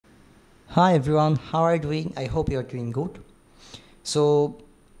Hi everyone, how are you doing? I hope you are doing good. So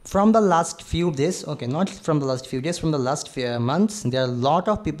from the last few days, okay, not from the last few days, from the last few months, there are a lot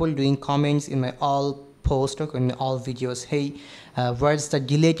of people doing comments in my all posts, okay, in all videos. Hey, where's the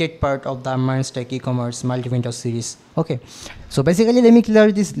deleted part of the MERN Stack E-commerce Multivendor series? Okay, so basically let me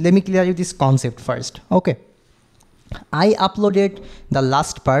clear you this concept first. Okay, I uploaded the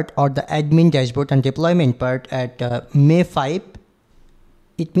last part or the admin dashboard and deployment part at May 5.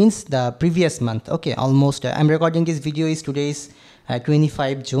 It means the previous month. Okay, almost I'm recording this video is today's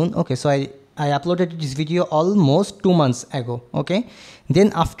 25 June. Okay, so I uploaded this video almost 2 months ago. Okay,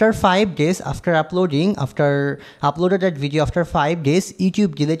 then after 5 days after uploaded that video, after 5 days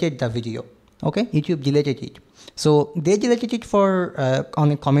YouTube deleted the video. Okay, YouTube deleted it. So they deleted it for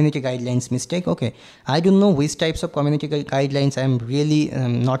on a community guidelines mistake. Okay, I don't know which types of community guidelines I'm really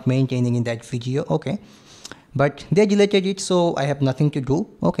not maintaining in that video. Okay, but they deleted it, so I have nothing to do.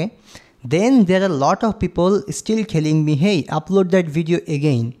 Okay, then there are a lot of people still telling me, hey, upload that video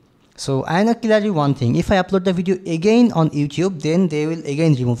again. So I know clearly one thing: if I upload the video again on YouTube, then they will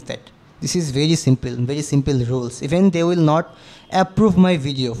again remove that. This is very simple rules. Even they will not approve my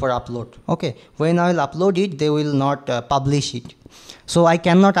video for upload. Okay, when I will upload it, they will not publish it. So I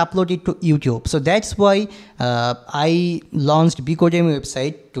cannot upload it to YouTube. So that's why I launched Becodemy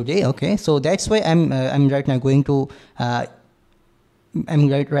website today. Okay, so that's why I'm right now going to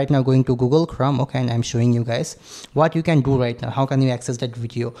right now going to Google Chrome. Okay, and I'm showing you guys what you can do right now. How can you access that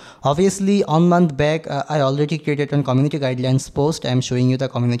video? Obviously, on month back, I already created a community guidelines post. I'm showing you the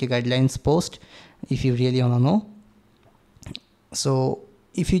community guidelines post if you really wanna know. So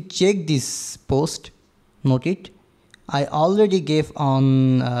if you check this post, note it. I already gave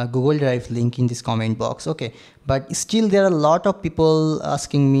on Google Drive link in this comment box. Okay, but still there are a lot of people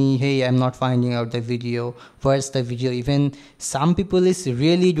asking me, hey, I'm not finding out the video, where's the video? Even some people is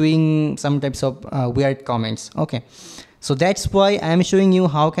really doing some types of weird comments. Okay, so that's why I'm showing you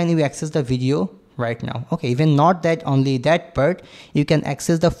how can you access the video right now. Okay, even not that only that part, you can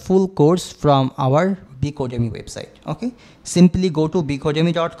access the full course from our Becodemy website. Okay, simply go to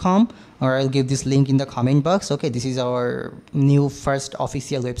becodemy.com, or I'll give this link in the comment box. Okay, this is our new first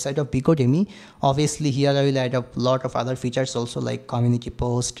official website of Becodemy. Obviously here I will add a lot of other features also, like community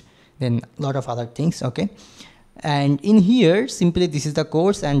post, then a lot of other things. Okay, and in here simply this is the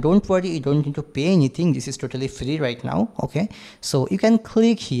course, and don't worry, you don't need to pay anything. This is totally free right now. Okay, so you can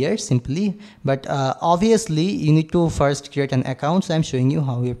click here simply, but obviously you need to first create an account. So I'm showing you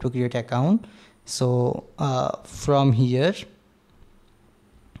how you have to create an account. So from here,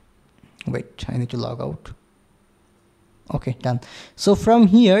 wait, I need to log out. Okay, done. So from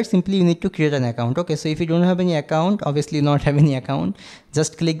here simply you need to create an account. Okay, so if you don't have any account, obviously you not have any account,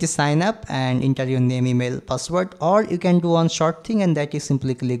 just click the sign up and enter your name, email, password, or you can do one short thing, and that is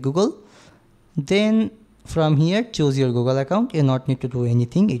simply click Google. Then from here choose your Google account. You not need to do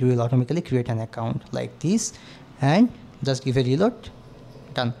anything, it will automatically create an account like this, and just give a reload.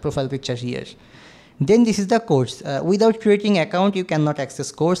 Done. Profile picture here. Then this is the course. Without creating account you cannot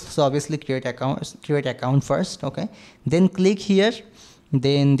access course, so obviously create account first. Okay, then click here,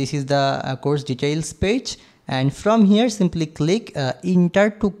 then this is the course details page, and from here simply click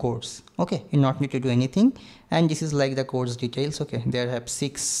enter to course. Okay, you not need to do anything, and this is like the course details. Okay, there have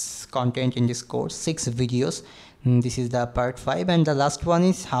 6 content in this course, 6 videos. This is the part 5, and the last one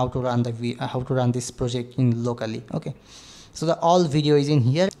is how to run this project in locally. Okay, so the all video is in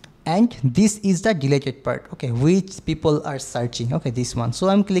here, and this is the deleted part. Okay, which people are searching. Okay, this one. So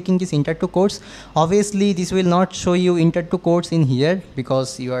I'm clicking this enter to course. Obviously this will not show you enter to course in here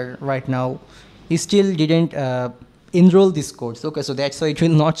because you are right now, you still didn't enroll this course. Okay, so that's why it will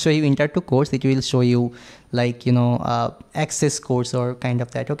not show you enter to course. It will show you like, you know, access course or kind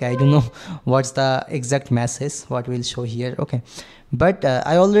of that. Okay, I don't know what's the exact message what will show here. Okay, but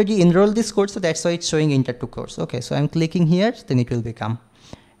I already enrolled this course, so that's why it's showing enter to course. Okay, so I'm clicking here, then it will become,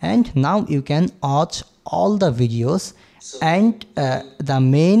 and now you can watch all the videos. And the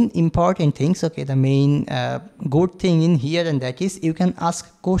main important things, okay, the main good thing in here, and that is you can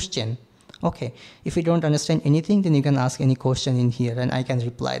ask question. Okay, if you don't understand anything, then you can ask any question in here and I can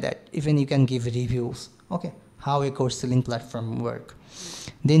reply that. Even you can give reviews. Okay, how a course selling platform work.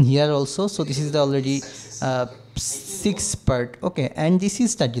 Then here also, so this is the already 6 part. Okay, and this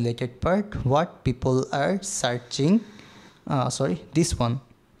is the deleted part, what people are searching. Sorry, this one.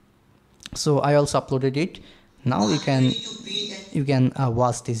 So I also uploaded it. Now you can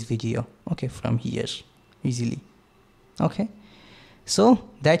watch this video. Okay, from here easily. Okay, so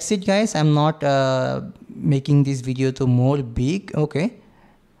that's it guys. I'm not making this video to more big. Okay,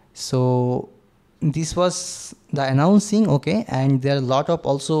 so this was the announcing, okay, and there are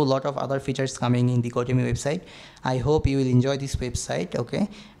also a lot of other features coming in the Becodemy website. I hope you will enjoy this website, okay,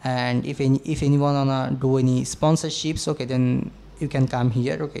 and if anyone wanna do any sponsorships, okay, then you can come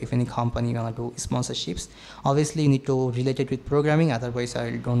here, okay. If any company wanna do sponsorships, obviously you need to relate it with programming, otherwise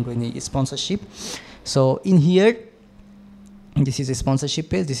I don't do any sponsorship. So in here, this is a sponsorship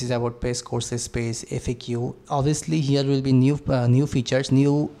page, this is about page, courses page, FAQ. Obviously here will be new features,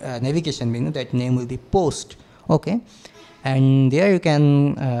 new navigation menu. That name will be post, okay, and there you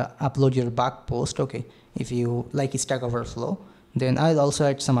can upload your bug post, okay, if you like Stack Overflow. Then I'll also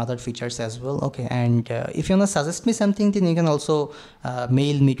add some other features as well, okay. And if you want to suggest me something, then you can also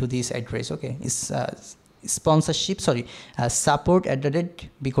mail me to this address, okay. It's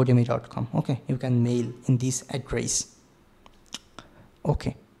support@becodemy.com, okay. You can mail in this address,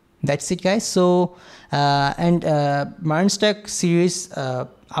 okay. That's it, guys. So MERN Stack series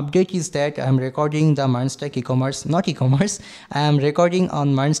update is that I'm recording the MERN Stack e-commerce, not e-commerce, I am recording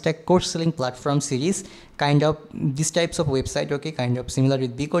on MERN Stack course selling platform series, kind of these types of website, okay, kind of similar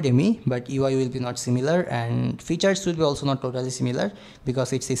with Becodemy, but UI will be not similar and features will be also not totally similar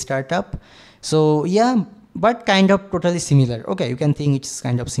because it's a startup. So yeah, but kind of totally similar, okay. You can think it's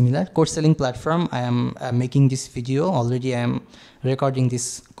kind of similar. Course selling platform, I am making this video already. I am recording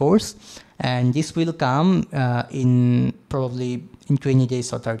this course and this will come in probably in 20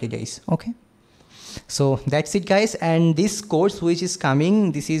 days or 30 days, okay. So that's it, guys. And this course which is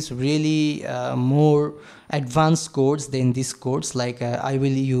coming, this is really more advanced course than this course. Like I will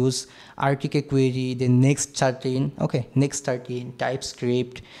use RTK query, then next 13, okay, next 13,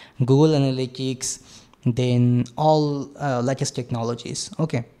 TypeScript, Google Analytics, then all latest technologies,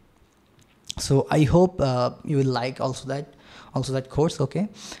 okay. So I hope you will like also that course, okay.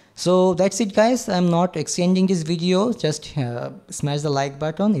 So that's it, guys. I'm not extending this video, just smash the like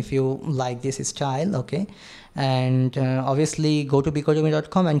button if you like this style, okay. And obviously go to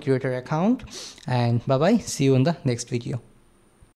becodemy.com and create your account, and bye bye, see you in the next video.